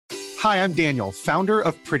Hi, I'm Daniel, founder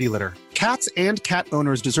of Pretty Litter. Cats and cat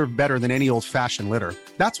owners deserve better than any old-fashioned litter.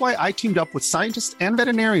 That's why I teamed up with scientists and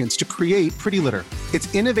veterinarians to create Pretty Litter.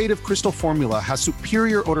 Its innovative crystal formula has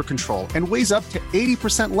superior odor control and weighs up to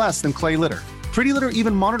 80% less than clay litter. Pretty Litter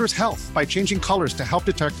even monitors health by changing colors to help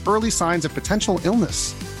detect early signs of potential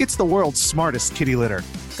illness. It's the world's smartest kitty litter.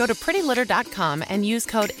 Go to prettylitter.com and use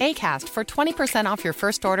code ACAST for 20% off your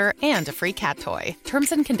first order and a free cat toy.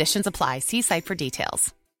 Terms and conditions apply. See site for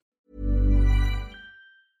details.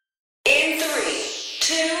 In 3,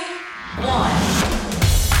 2, 1.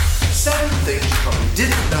 7 things you probably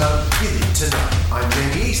didn't know you need to know. I'm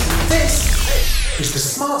Jamie East and this is the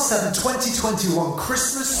Smart 7 2021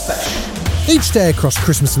 Christmas Special. Each day across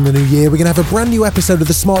Christmas and the New Year, we're going to have a brand new episode of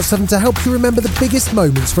the Smart 7 to help you remember the biggest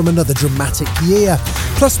moments from another dramatic year.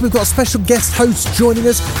 Plus, we've got special guest hosts joining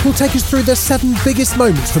us who'll take us through the 7 biggest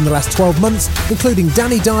moments from the last 12 months, including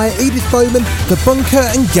Danny Dyer, Edith Bowman, The Bunker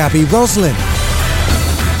and Gabby Roslin.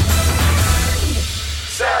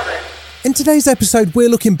 In today's episode, we're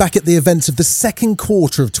looking back at the events of the second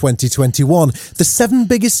quarter of 2021, the 7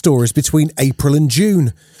 biggest stories between April and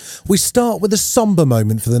June. We start with a sombre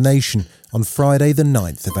moment for the nation on Friday the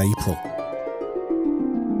 9th of April.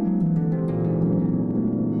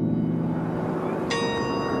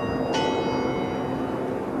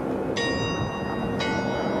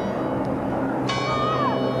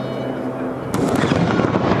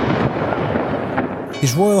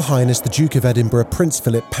 His Royal Highness the Duke of Edinburgh, Prince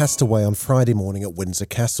Philip, passed away on Friday morning at Windsor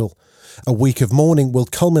Castle. A week of mourning will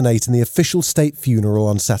culminate in the official state funeral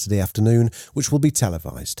on Saturday afternoon, which will be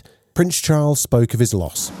televised. Prince Charles spoke of his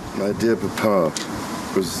loss. My dear Papa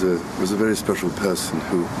was a very special person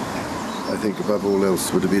who, I think above all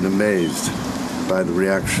else, would have been amazed by the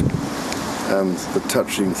reaction and the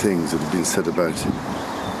touching things that have been said about him.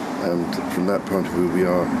 And from that point of view, we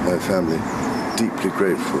are, my family, deeply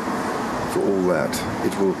grateful for all that.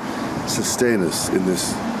 It will sustain us in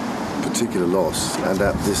this particular loss and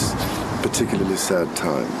at this particularly sad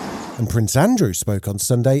time. And Prince Andrew spoke on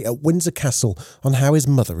Sunday at Windsor Castle on how his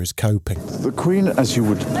mother is coping. The Queen, as you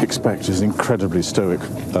would expect, is an incredibly stoic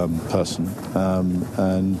person,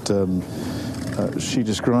 and she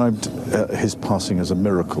described his passing as a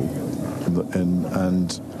miracle,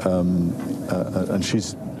 and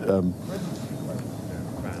she's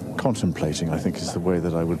contemplating, I think is the way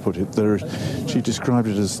that I would put it. She described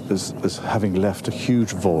it as having left a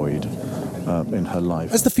huge void in her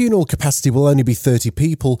life. As the funeral capacity will only be 30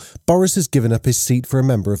 people, Boris has given up his seat for a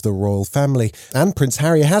member of the royal family. And Prince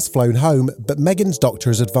Harry has flown home, but Meghan's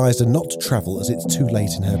doctor has advised her not to travel as it's too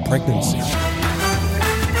late in her pregnancy.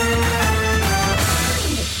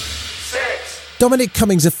 Dominic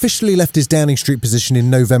Cummings officially left his Downing Street position in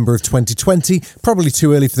November of 2020, probably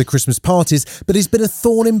too early for the Christmas parties, but he's been a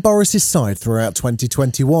thorn in Boris's side throughout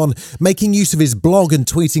 2021, making use of his blog and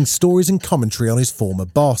tweeting stories and commentary on his former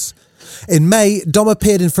boss. In May, Dom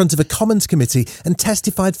appeared in front of a Commons committee and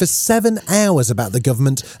testified for 7 hours about the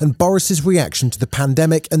government and Boris's reaction to the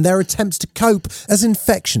pandemic and their attempts to cope as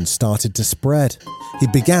infection started to spread. He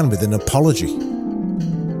began with an apology.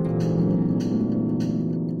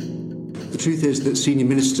 The truth is that senior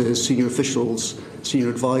ministers, senior officials, senior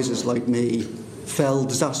advisers like me fell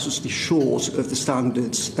disastrously short of the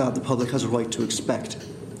standards that the public has a right to expect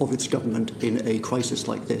of its government in a crisis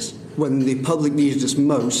like this. When the public needed us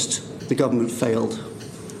most, the government failed.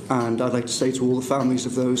 And I'd like to say to all the families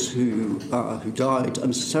of those who died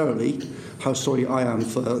unnecessarily, how sorry I am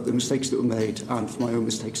for the mistakes that were made and for my own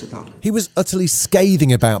mistakes at that. He was utterly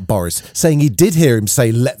scathing about Boris, saying he did hear him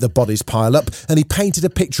say, "Let the bodies pile up," and he painted a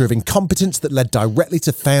picture of incompetence that led directly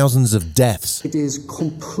to thousands of deaths. It is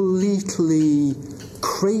completely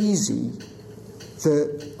crazy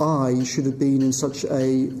that I should have been in such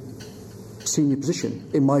a senior position,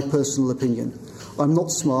 in my personal opinion. I'm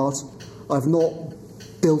not smart. I've not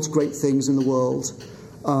built great things in the world.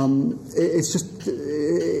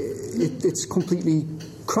 It's completely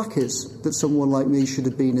crackers that someone like me should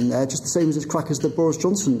have been in there, just the same as it's crackers that Boris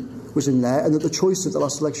Johnson was in there and that the choice of the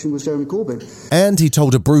last election was Jeremy Corbyn. And he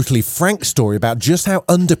told a brutally frank story about just how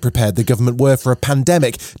underprepared the government were for a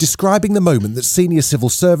pandemic, describing the moment that senior civil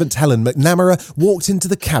servant Helen McNamara walked into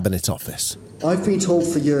the Cabinet Office. I've been told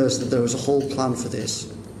for years that there was a whole plan for this.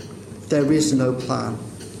 There is no plan.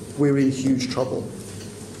 We're in huge trouble.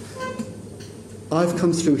 I've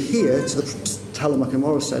come through here to the, Helen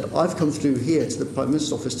McNamara said, I've come through here to the Prime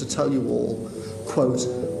Minister's office to tell you all, quote,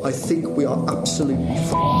 I think we are absolutely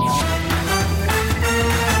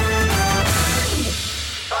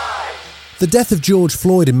The death of George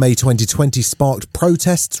Floyd in May 2020 sparked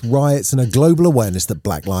protests, riots and a global awareness that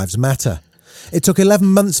Black Lives Matter. It took 11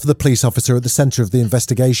 months for the police officer at the centre of the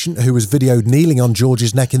investigation, who was videoed kneeling on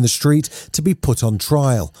George's neck in the street, to be put on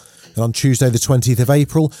trial. And on Tuesday the 20th of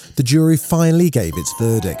April, the jury finally gave its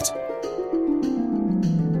verdict.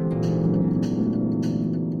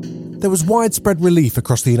 There was widespread relief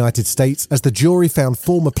across the United States as the jury found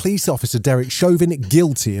former police officer Derek Chauvin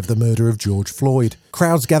guilty of the murder of George Floyd.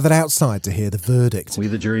 Crowds gathered outside to hear the verdict. We,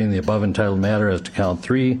 the jury, in the above entitled matter as to count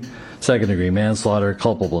 3, second-degree manslaughter,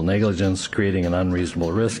 culpable negligence, creating an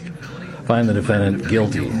unreasonable risk, find the defendant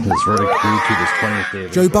guilty. This verdict agreed to this 20th day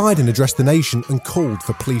of Joe Biden addressed the nation and called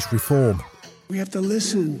for police reform. We have to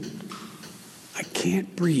listen. I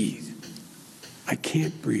can't breathe. I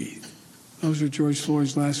can't breathe. Those are George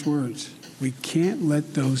Floyd's last words. We can't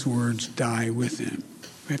let those words die with him.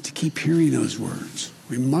 We have to keep hearing those words.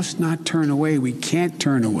 We must not turn away. We can't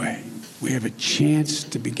turn away. We have a chance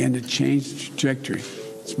to begin to change the trajectory.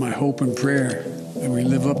 It's my hope and prayer that we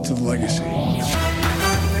live up to the legacy.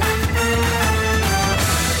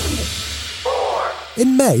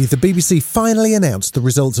 In May, the BBC finally announced the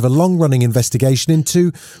results of a long-running investigation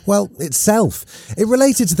into, well, itself. It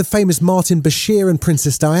related to the famous Martin Bashir and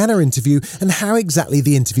Princess Diana interview and how exactly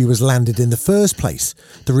the interview was landed in the first place.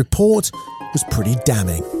 The report was pretty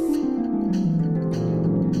damning.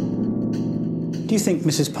 Do you think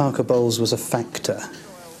Mrs. Parker Bowles was a factor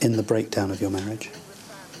in the breakdown of your marriage?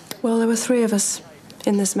 Well, there were 3 of us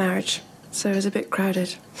in this marriage, so it was a bit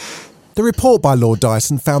crowded. The report by Lord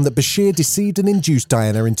Dyson found that Bashir deceived and induced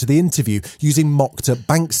Diana into the interview using mocked-up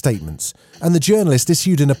bank statements. And the journalist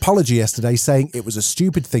issued an apology yesterday saying it was a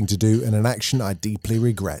stupid thing to do and an action I deeply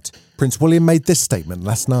regret. Prince William made this statement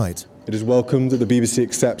last night. It is welcomed that the BBC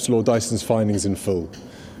accepts Lord Dyson's findings in full,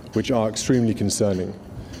 which are extremely concerning.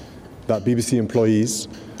 That BBC employees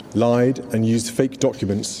lied and used fake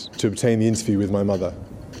documents to obtain the interview with my mother,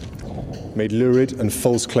 made lurid and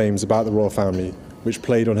false claims about the royal family, which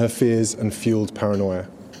played on her fears and fueled paranoia.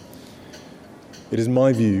 It is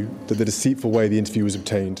my view that the deceitful way the interview was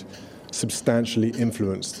obtained substantially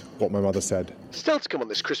influenced what my mother said. Still to come on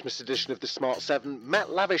this Christmas edition of the Smart 7,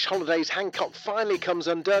 Matt Lavish Holidays Hancock finally comes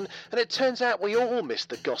undone, and it turns out we all missed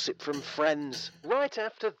the gossip from Friends. Right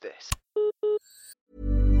after this.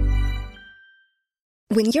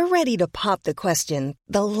 When you're ready to pop the question,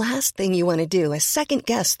 the last thing you want to do is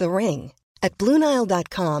second-guess the ring. At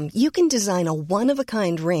BlueNile.com, you can design a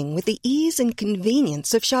one-of-a-kind ring with the ease and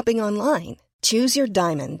convenience of shopping online. Choose your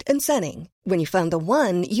diamond and setting. When you find the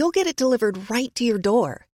one, you'll get it delivered right to your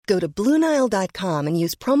door. Go to BlueNile.com and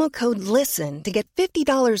use promo code LISTEN to get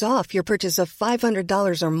 $50 off your purchase of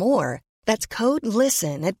 $500 or more. That's code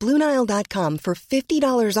LISTEN at BlueNile.com for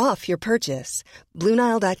 $50 off your purchase.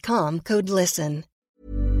 BlueNile.com, code LISTEN.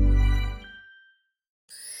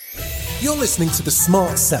 You're listening to the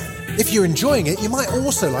Smart 7. If you're enjoying it, you might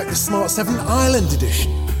also like the Smart 7 Ireland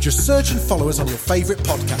edition. Just search and follow us on your favourite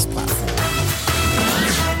podcast platform.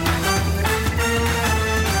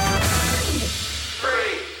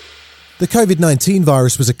 The COVID-19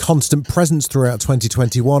 virus was a constant presence throughout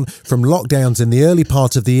 2021, from lockdowns in the early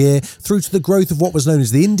part of the year through to the growth of what was known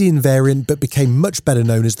as the Indian variant but became much better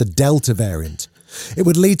known as the Delta variant. It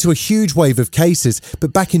would lead to a huge wave of cases,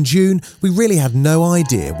 but back in June, we really had no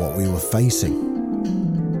idea what we were facing.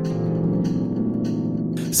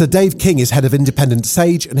 Sir Dave King is head of Independent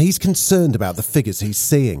Sage, and he's concerned about the figures he's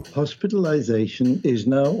seeing. Hospitalisation is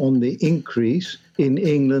now on the increase in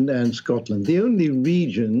England and Scotland. The only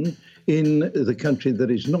region in the country that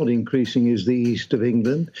is not increasing is the east of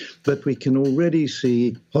England, but we can already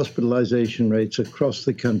see hospitalisation rates across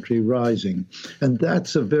the country rising. And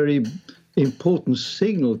that's a very important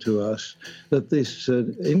signal to us that this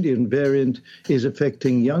Indian variant is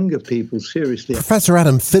affecting younger people seriously. Professor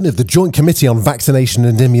Adam Finn of the Joint Committee on Vaccination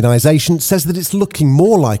and Immunisation says that it's looking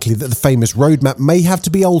more likely that the famous roadmap may have to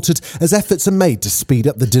be altered as efforts are made to speed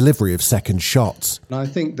up the delivery of second shots. I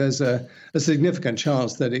think there's a significant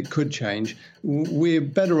chance that it could change. We're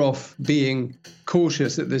better off being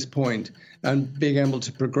cautious at this point and being able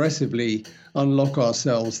to progressively unlock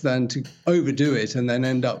ourselves than to overdo it and then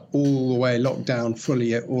end up all the way locked down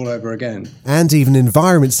fully all over again. And even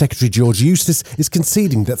Environment Secretary George Eustice is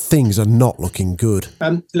conceding that things are not looking good.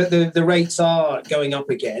 Look, the rates are going up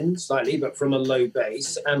again slightly, but from a low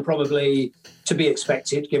base, and probably to be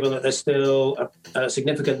expected, given that there's still a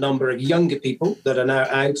significant number of younger people that are now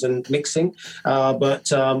out and mixing, but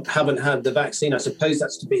haven't had the vaccine. I suppose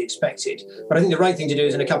that's to be expected. But I think the right thing to do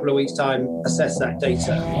is in a couple of weeks' time, assess that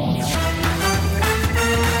data.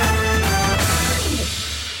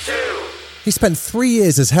 He spent 3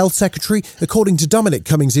 years as Health Secretary. According to Dominic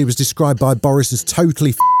Cummings, he was described by Boris as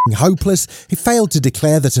totally hopeless. He failed to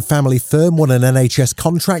declare that a family firm won an NHS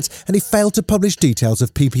contract, and he failed to publish details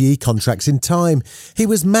of PPE contracts in time. He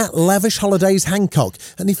was Matt Lavish Holidays Hancock,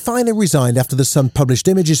 and he finally resigned after The Sun published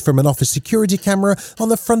images from an office security camera on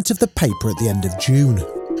the front of the paper at the end of June.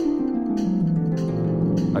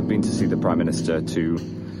 I've been to see the Prime Minister to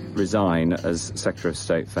resign as Secretary of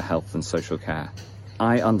State for Health and Social Care.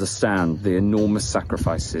 I understand the enormous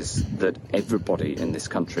sacrifices that everybody in this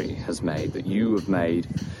country has made, that you have made,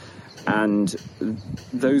 and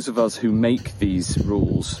those of us who make these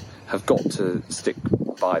rules have got to stick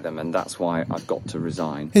by them, and that's why I've got to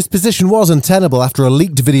resign. His position was untenable after a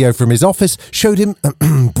leaked video from his office showed him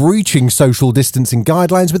breaching social distancing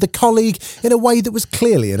guidelines with a colleague in a way that was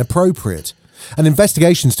clearly inappropriate. An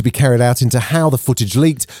investigation's to be carried out into how the footage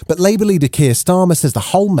leaked, but Labour leader Keir Starmer says the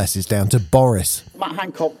whole mess is down to Boris. Matt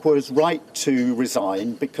Hancock was right to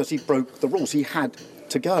resign because he broke the rules. He had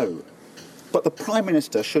to go. But the Prime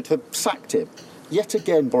Minister should have sacked him. Yet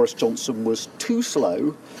again, Boris Johnson was too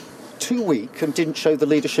slow, too weak, and didn't show the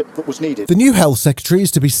leadership that was needed. The new Health Secretary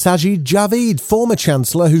is to be Sajid Javid, former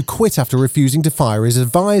Chancellor who quit after refusing to fire his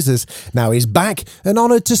advisers. Now he's back and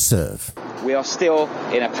honoured to serve. We are still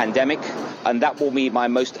in a pandemic, and that will be my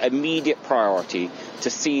most immediate priority, to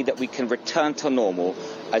see that we can return to normal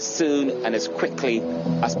as soon and as quickly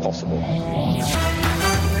as possible.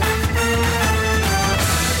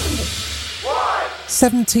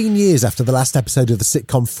 17 years after the last episode of the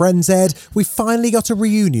sitcom Friends aired, we finally got a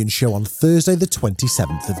reunion show on Thursday the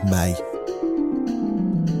 27th of May.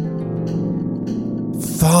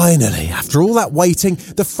 Finally, after all that waiting,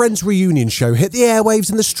 the Friends reunion show hit the airwaves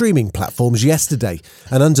and the streaming platforms yesterday,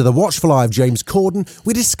 and under the watchful eye of James Corden,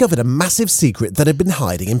 we discovered a massive secret that had been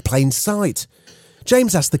hiding in plain sight.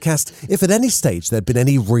 James asked the cast if at any stage there'd been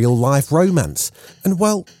any real-life romance, and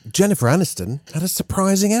well, Jennifer Aniston had a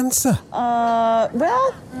surprising answer.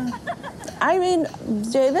 Well, I mean,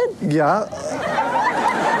 David? Yeah.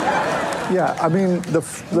 Yeah, I mean, the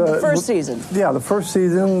first season. Yeah, the first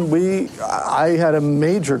season, I had a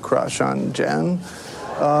major crush on Jen.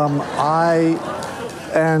 I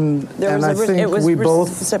think we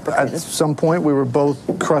both, at some point, we were both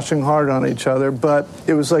crushing hard on each other, but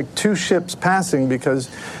it was like two ships passing because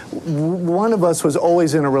one of us was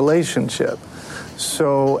always in a relationship.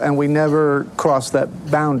 So, and we never crossed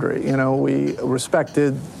that boundary, you know, we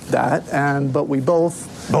respected that, but we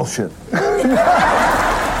both... Bullshit.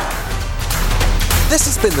 This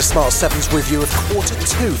has been the Smart 7's review of Quarter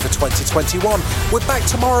 2 for 2021. We're back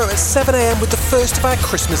tomorrow at 7 a.m. with the first of our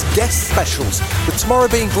Christmas guest specials, with tomorrow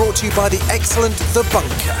being brought to you by the excellent The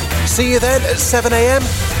Bunker. See you then at 7 a.m.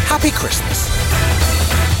 Happy Christmas.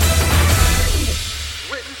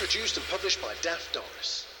 Written, produced and published by Daft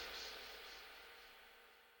Doris.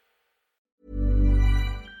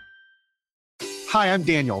 Hi, I'm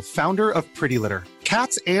Daniel, founder of Pretty Litter.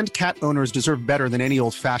 Cats and cat owners deserve better than any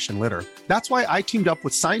old-fashioned litter. That's why I teamed up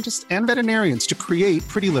with scientists and veterinarians to create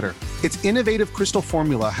Pretty Litter. Its innovative crystal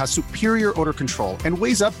formula has superior odor control and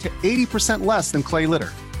weighs up to 80% less than clay litter.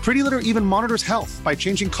 Pretty Litter even monitors health by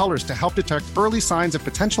changing colors to help detect early signs of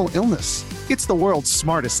potential illness. It's the world's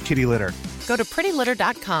smartest kitty litter. Go to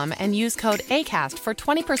prettylitter.com and use code ACAST for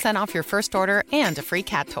 20% off your first order and a free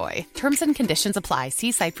cat toy. Terms and conditions apply.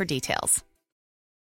 See site for details.